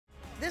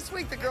This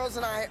week, the girls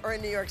and I are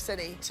in New York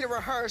City to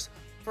rehearse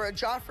for a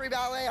Joffrey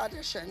Ballet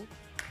audition.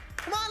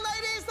 Come on,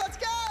 ladies, let's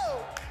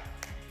go!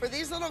 For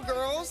these little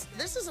girls,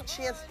 this is a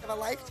chance of a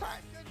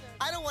lifetime.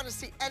 I don't want to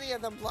see any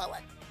of them blow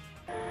it.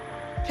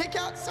 Pick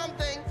out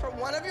something from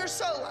one of your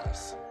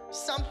solos,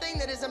 something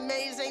that is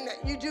amazing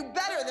that you do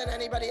better than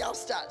anybody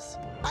else does.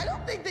 I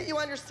don't think that you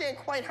understand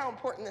quite how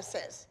important this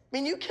is. I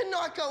mean, you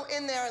cannot go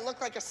in there and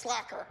look like a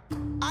slacker.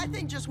 I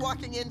think just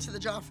walking into the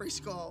Joffrey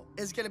School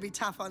is gonna be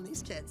tough on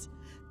these kids.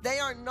 They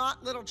are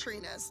not little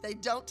Trinas. They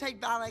don't take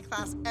ballet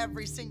class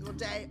every single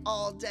day,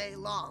 all day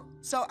long.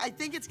 So I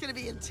think it's gonna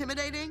be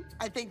intimidating.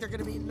 I think they're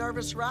gonna be a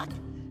nervous wreck.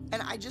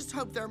 And I just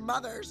hope their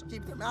mothers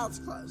keep their mouths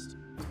closed.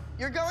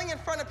 You're going in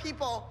front of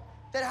people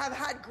that have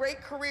had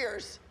great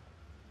careers.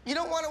 You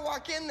don't wanna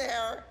walk in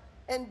there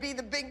and be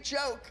the big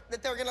joke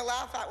that they're gonna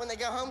laugh at when they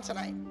go home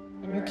tonight.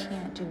 And you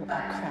can't do a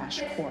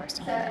crash course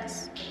on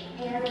this.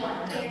 We're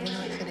not fitting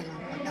on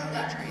what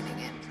ballet training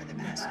in for the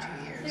past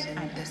 2 years.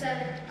 And this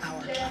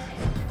our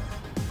time.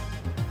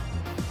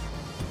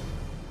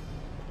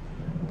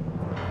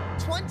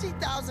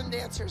 20,000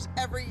 dancers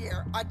every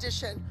year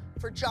audition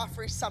for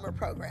Joffrey's summer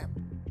program.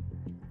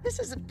 This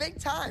is a big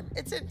time.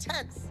 It's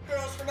intense.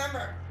 Girls,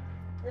 remember,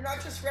 you're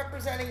not just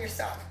representing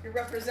yourself. You're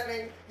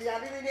representing the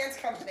Abbygeddon Dance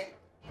Company.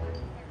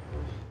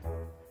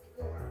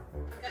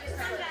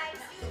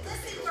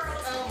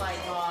 Oh my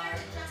God.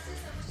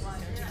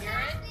 Did you hear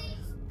it?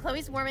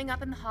 Chloe's warming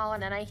up in the hall,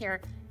 and then I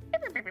hear,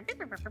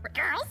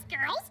 girls,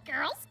 girls,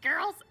 girls,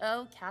 girls.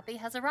 Oh, Cathy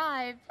has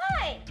arrived.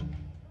 Hi.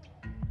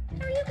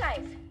 How are you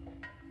guys?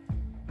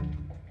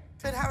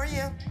 Good, how are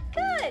you?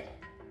 Good.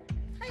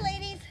 Hi,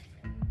 ladies.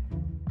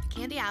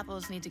 Candy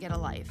apples need to get a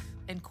life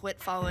and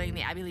quit following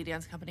the Abby Lee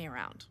Dance Company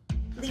around.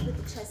 Lead with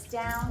the chest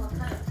down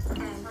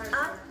and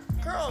up.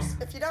 Girls,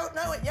 if you don't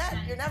know it yet,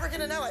 you're never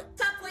gonna know it.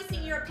 Stop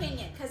voicing your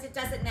opinion, because it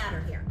doesn't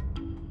matter here.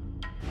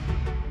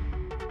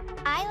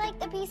 I like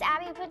the piece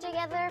Abby put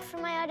together for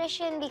my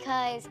audition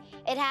because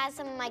it has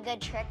some of my good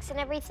tricks and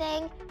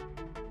everything.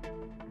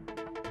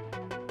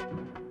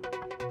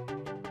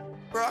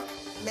 Brooke,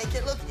 make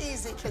it look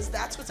easy, because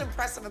that's what's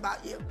impressive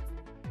about you.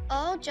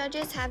 All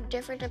judges have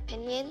different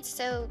opinions,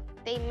 so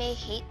they may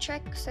hate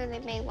tricks or they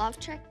may love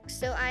tricks,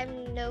 so I have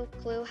no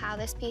clue how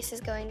this piece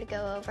is going to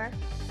go over.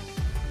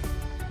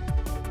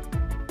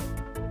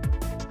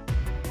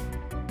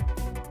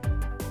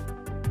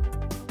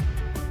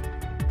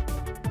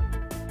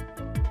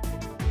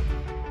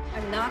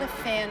 I'm not a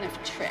fan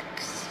of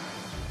tricks.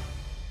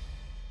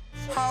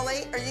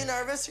 Holly, are you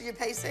nervous? Are you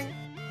pacing?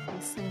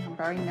 I'm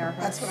very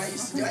nervous. That's what I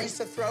used to do. I used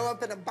to throw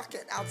up in a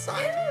bucket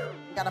outside.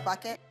 You got a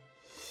bucket?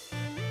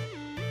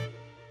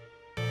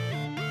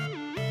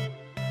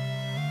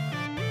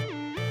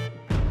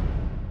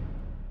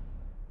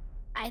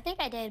 I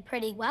think I did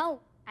pretty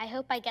well. I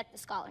hope I get the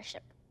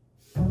scholarship.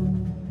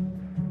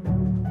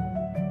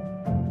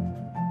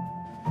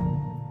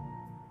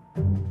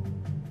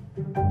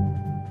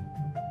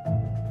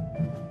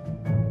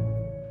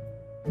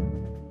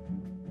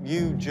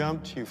 You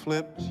jumped, you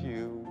flipped,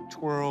 you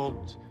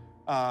twirled,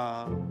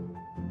 a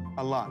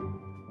lot.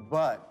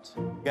 But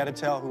you gotta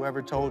tell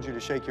whoever told you to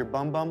shake your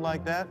bum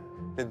like that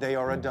they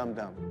are a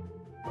dum-dum.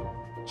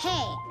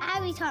 Hey,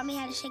 Abby taught me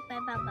how to shake my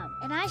bum bum,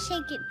 and I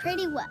shake it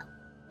pretty well.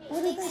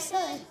 What did they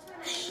say?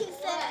 He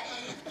said,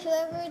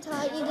 whoever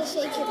taught you to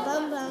shake your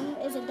bum bum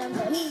is a dum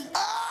dum.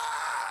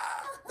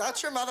 Ah!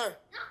 That's your mother.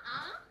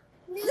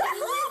 No,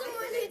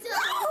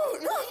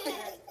 No.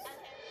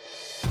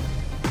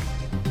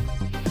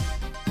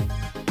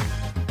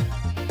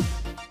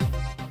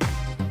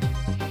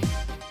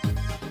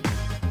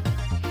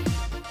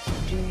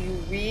 Do you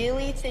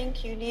really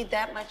think you need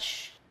that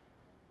much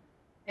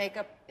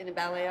makeup in a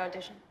ballet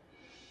audition?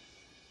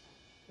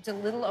 It's a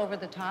little over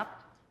the top.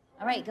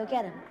 All right, go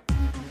get him.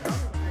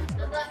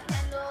 Good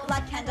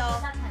luck,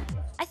 Kendall.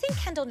 I think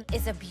Kendall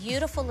is a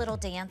beautiful little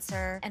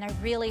dancer, and I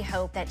really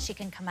hope that she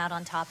can come out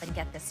on top and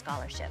get this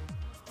scholarship.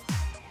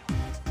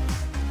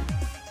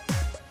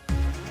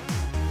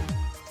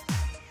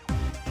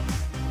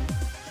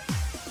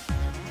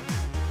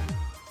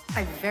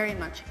 I very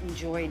much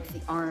enjoyed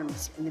the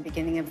arms in the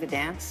beginning of the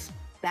dance.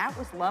 That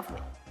was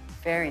lovely.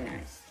 Very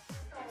nice.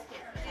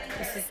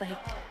 This is like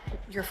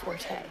your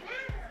forte.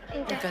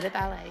 You're good at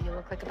ballet, you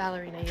look like a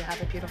ballerina, you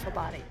have a beautiful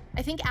body.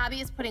 I think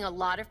Abby is putting a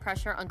lot of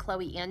pressure on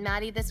Chloe and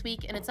Maddie this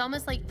week, and it's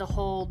almost like the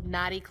whole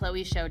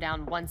Maddie-Chloe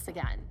showdown once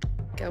again.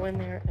 Go in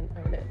there and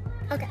own it.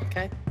 Okay.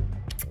 Okay?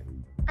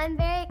 I'm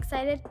very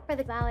excited for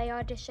the ballet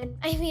audition.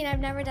 I mean, I've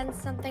never done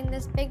something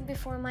this big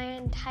before my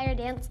entire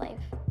dance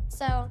life.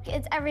 So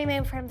it's every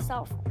man for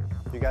himself.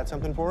 You got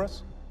something for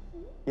us?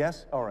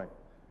 Yes? All right.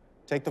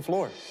 Take the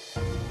floor.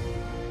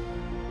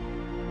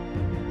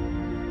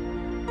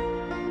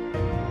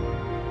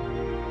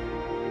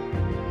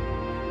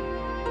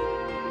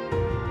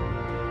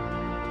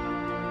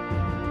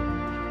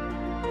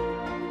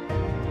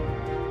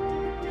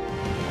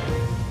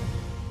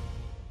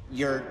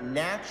 Your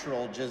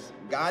natural, just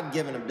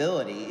God-given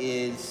ability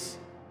is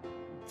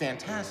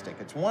fantastic.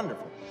 It's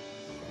wonderful.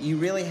 You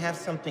really have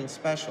something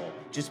special.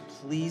 Just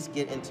please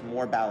get into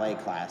more ballet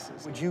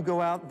classes. Would you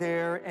go out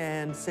there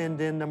and send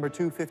in number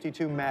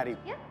 252, Maddie?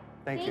 Yep.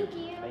 Thank you.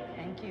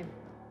 Thank you.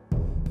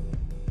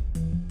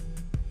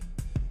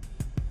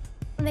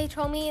 They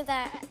told me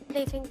that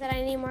they think that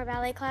I need more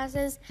ballet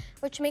classes,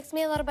 which makes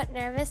me a little bit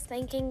nervous,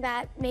 thinking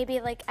that maybe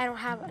like I don't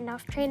have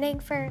enough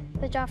training for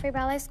the Joffrey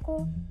Ballet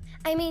School.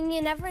 I mean,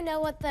 you never know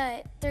what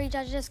the 3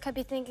 judges could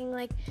be thinking,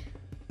 like,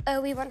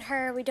 oh, we want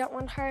her, we don't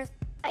want her.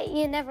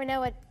 You never know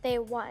what they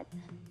want.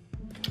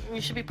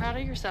 You should be proud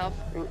of yourself.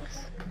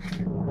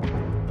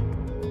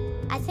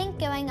 I think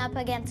going up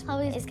against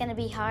Chloe is gonna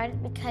be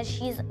hard because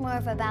she's more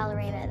of a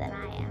ballerina than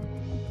I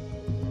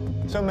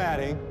am. So,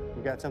 Maddie,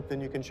 you got something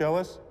you can show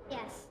us?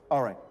 Yes.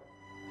 All right.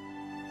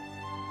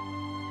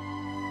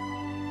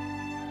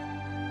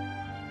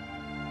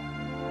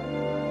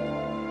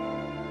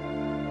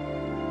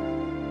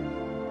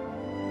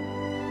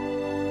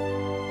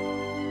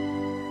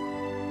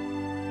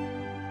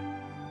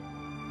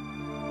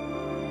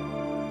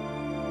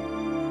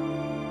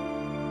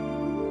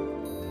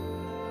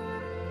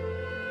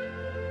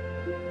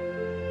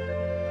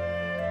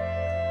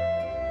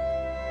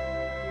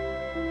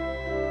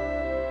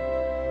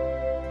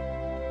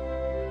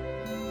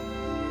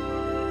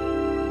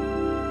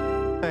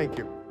 Thank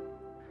you.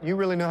 You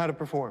really know how to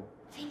perform.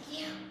 Thank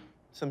you.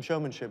 Some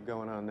showmanship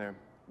going on there.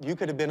 You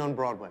could have been on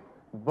Broadway,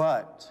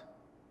 but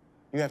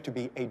you have to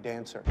be a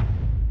dancer.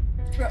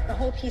 Throughout the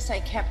whole piece, I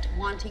kept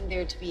wanting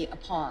there to be a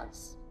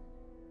pause.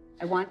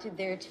 I wanted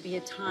there to be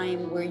a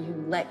time where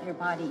you let your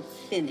body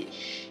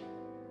finish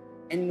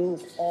and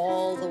move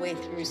all the way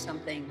through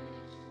something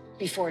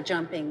before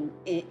jumping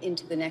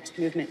into the next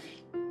movement.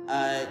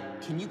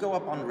 Can you go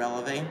up on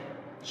releve?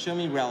 Show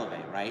me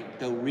releve, right?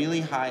 Go really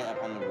high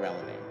up on the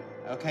releve,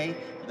 okay?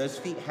 Those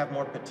feet have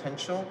more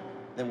potential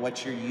than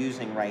what you're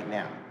using right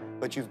now.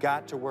 But you've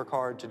got to work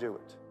hard to do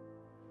it.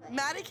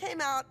 Maddie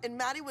came out, and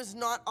Maddie was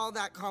not all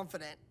that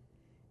confident.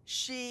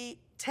 She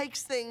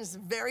takes things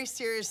very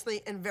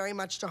seriously and very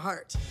much to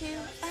heart. 2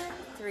 and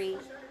 3,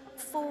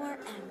 4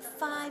 and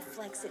 5,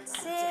 flex at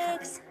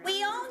 6.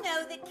 We all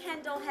know that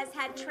Kendall has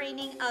had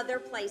training other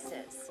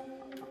places.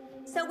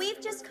 So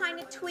we've just kind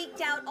of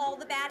tweaked out all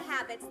the bad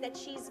habits that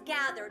she's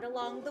gathered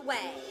along the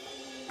way.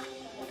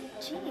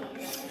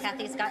 Jeez.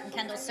 Cathy's gotten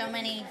Kendall so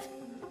many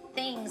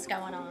things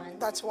going on.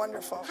 That's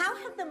wonderful. How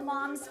have the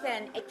moms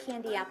been at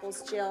Candy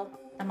Apples, Jill?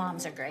 The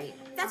moms are great.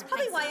 That's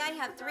probably why I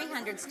have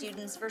 300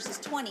 students versus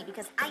 20,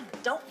 because I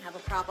don't have a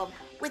problem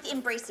with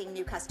embracing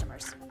new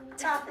customers.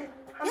 Cathy,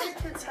 how many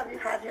kids have you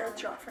had here at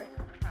Joffrey?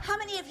 How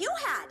many have you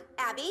had,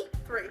 Abby?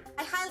 3.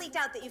 I highly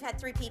doubt that you've had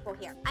 3 people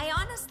here. I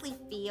honestly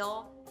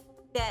feel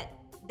that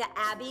the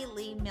Abby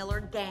Lee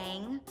Miller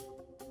gang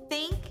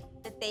think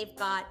that they've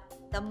got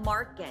the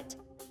market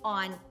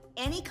on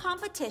any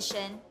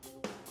competition,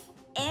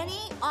 any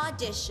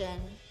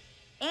audition,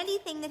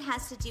 anything that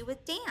has to do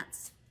with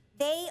dance.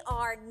 They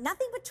are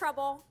nothing but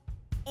trouble,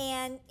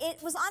 and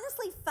it was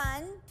honestly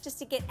fun just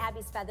to get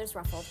Abby's feathers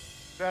ruffled.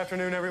 Good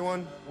afternoon,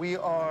 everyone. We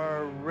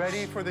are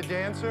ready for the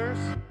dancers.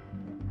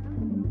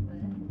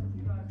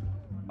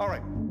 All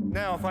right,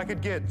 now if I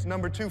could get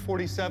number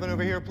 247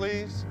 over here,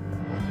 please.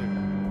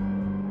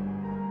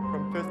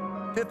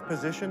 From fifth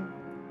position,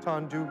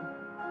 tendu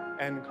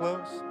and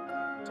close,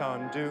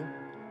 tendu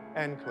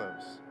and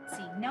close.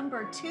 See,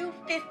 number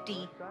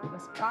 250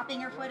 was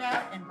popping her foot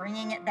out and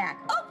bringing it back.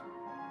 Oh,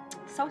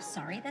 so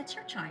sorry, that's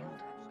your child.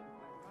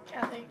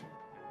 Cathy.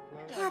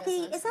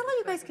 Kathy, is that all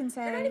you guys can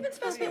say? You're not even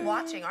supposed to be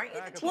watching, aren't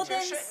you? The teacher. Well,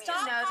 then Shouldn't stop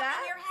you know popping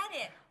that? your head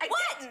in. I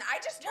didn't. I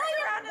just turned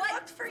around and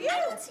looked for you.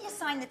 I don't see a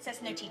sign that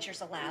says no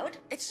teachers allowed.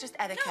 It's just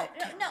etiquette.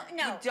 No.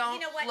 You don't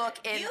know what? look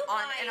in You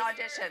on guys- an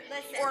audition,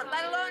 listen. or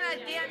let alone a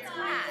dance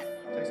class.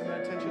 Take some of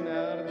that tension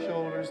out of the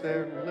shoulders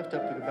there. Lift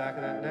up through the back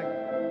of that neck.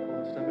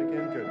 Pull the stomach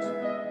in.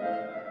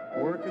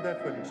 Good. Work through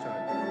that foot each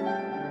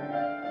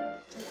time.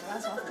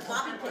 Put the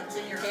bobby pins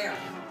in your hair.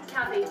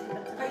 Kathy.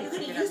 Are you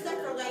going to use them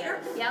for later?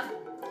 Yep.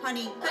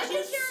 Honey, because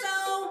you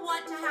so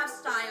want to have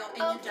style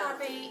and Oh, you don't.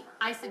 Kathy,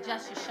 I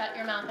suggest you shut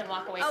your mouth and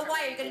walk away Oh, from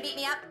why? Are you going to beat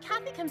me up?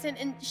 Kathy comes in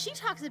and she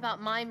talks about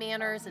my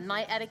manners and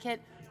my etiquette,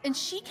 and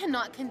she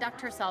cannot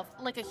conduct herself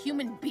like a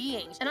human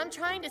being. And I'm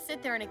trying to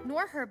sit there and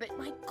ignore her, but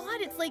my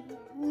God, it's like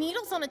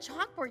needles on a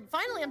chalkboard.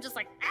 Finally, I'm just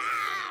like,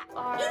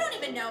 ah! You don't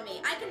even know me.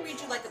 I can read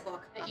you like a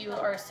book. You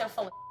are so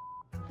full of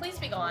Please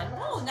be gone.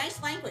 Oh,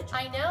 nice language.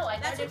 I know. I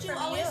That's learned what it you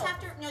from always have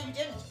to. No, you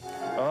didn't.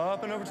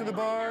 Up and over to the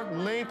bar.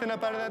 Lengthen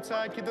up out of that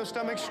side. Keep those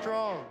stomachs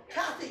strong.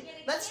 Kathy,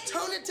 let's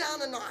tone it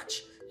down a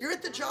notch. You're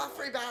at the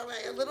Joffrey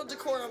Ballet. A little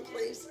decorum,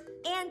 please.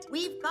 And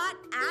we've got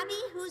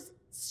Abby who's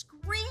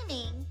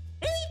screaming,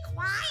 "Be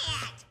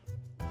quiet!"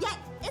 Yet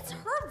it's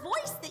her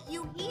voice that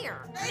you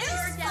hear.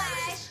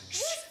 Newsflash!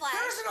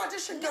 There's an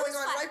audition going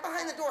on right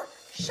behind the door.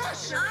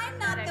 Shush! I'm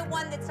not the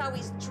one that's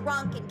always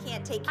drunk and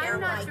can't take care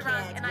of my I'm not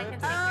drunk kids. and I can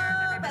take care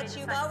of everybody. But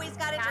you've It's always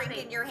got a drink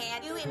Kathy. in your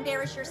hand. You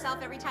embarrass yourself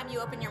every time you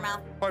open your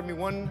mouth. Pardon me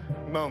one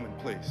moment,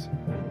 please.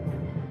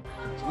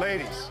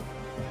 Ladies,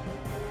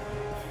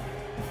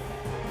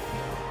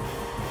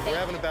 we're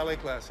having a ballet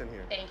class in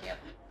here. Thank you.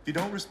 If you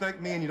don't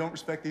respect me and you don't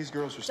respect these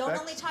girls, respect Don't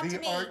only talk to the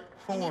me. art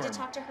form. You need to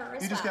talk to her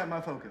as You just well. got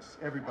my focus,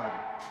 everybody.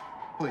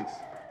 Please.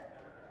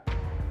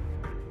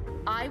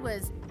 I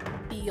was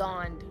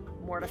beyond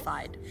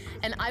mortified.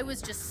 And I was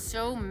just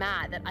so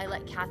mad that I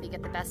let Cathy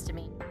get the best of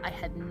me. I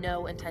had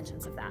no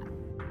intentions of that.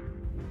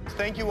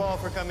 Thank you all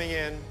for coming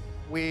in.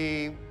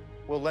 We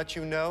will let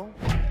you know.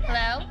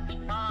 Hello?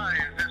 Hi,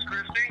 is this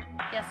Christy?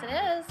 Yes, it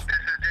is. This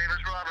is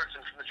Davis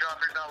Robertson from the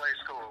Joffrey Ballet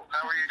School.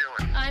 How are you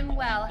doing? I'm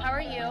well. How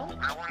are you?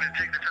 I wanted to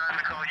take the time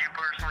to call you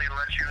personally and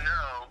let you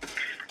know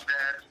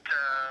that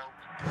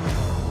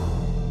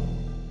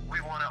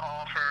we want to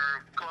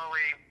offer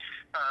Chloe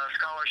a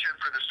scholarship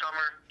for the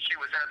summer. She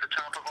was at the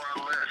top of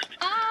our list.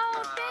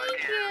 Oh,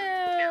 thank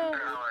you.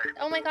 ballet.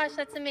 Oh my gosh,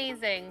 that's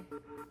amazing.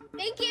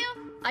 Thank you.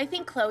 I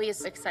think Chloe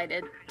is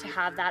excited to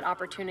have that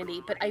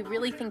opportunity, but I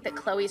really think that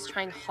Chloe's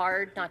trying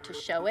hard not to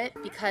show it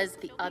because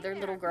the other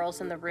little girls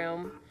in the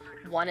room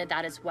wanted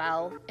that as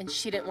well, and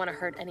she didn't want to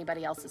hurt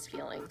anybody else's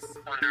feelings.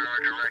 Under our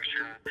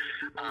direction,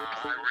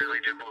 I really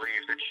do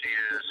believe that she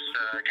has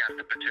got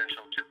the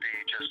potential to be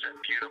just a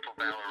beautiful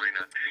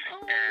ballerina,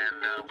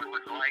 and we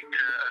would like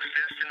to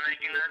assist in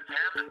making that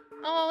happen.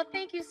 Oh,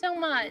 thank you so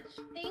much.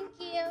 Thank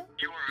you.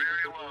 You are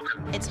very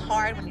welcome. It's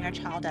hard when your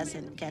child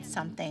doesn't get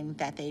something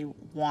that they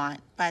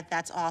want, but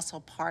that's also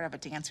part of a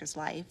dancer's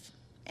life.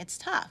 It's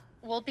tough.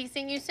 We'll be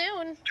seeing you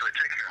soon. Take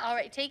care. All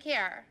right, take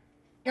care.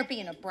 You're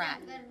being a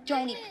brat.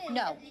 Joni,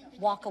 no.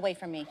 Walk away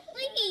from me.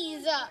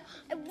 Please,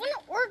 I want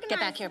to organize. Get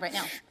back here right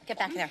now. Get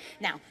back here.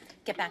 Now.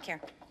 Get back here.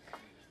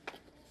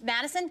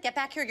 Madison, get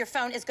back here. Your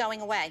phone is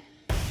going away.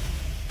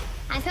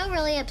 I feel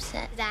really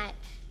upset that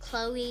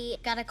Chloe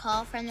got a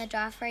call from the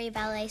Joffrey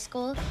Ballet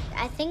School.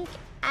 I think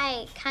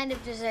I kind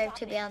of deserve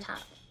to be on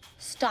top.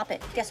 Stop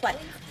it. Guess what?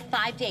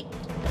 5 days.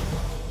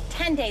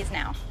 10 days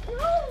now.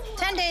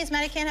 10 days,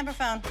 Maddie can't have her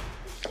phone.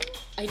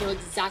 I know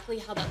exactly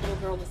how that little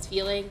girl was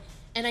feeling,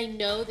 and I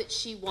know that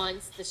she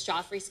wants this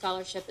Joffrey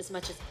scholarship as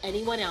much as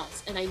anyone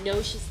else, and I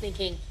know she's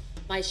thinking,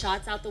 my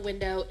shot's out the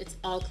window, it's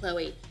all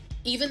Chloe.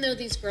 Even though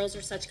these girls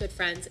are such good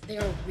friends, they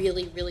are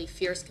really, really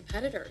fierce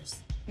competitors.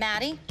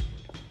 Maddie?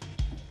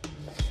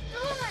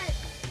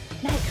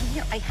 Maddie, come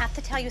here. I have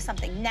to tell you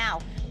something now.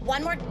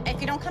 One more, if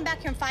you don't come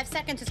back here in 5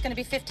 seconds, it's gonna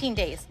be 15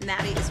 days.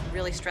 Maddie is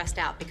really stressed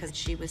out because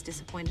she was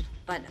disappointed,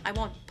 but I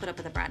won't put up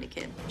with a bratty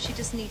kid. She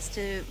just needs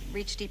to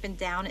reach deep and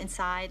down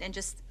inside and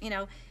just, you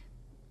know,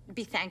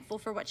 be thankful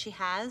for what she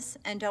has,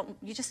 and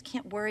you just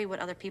can't worry what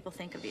other people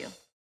think of you.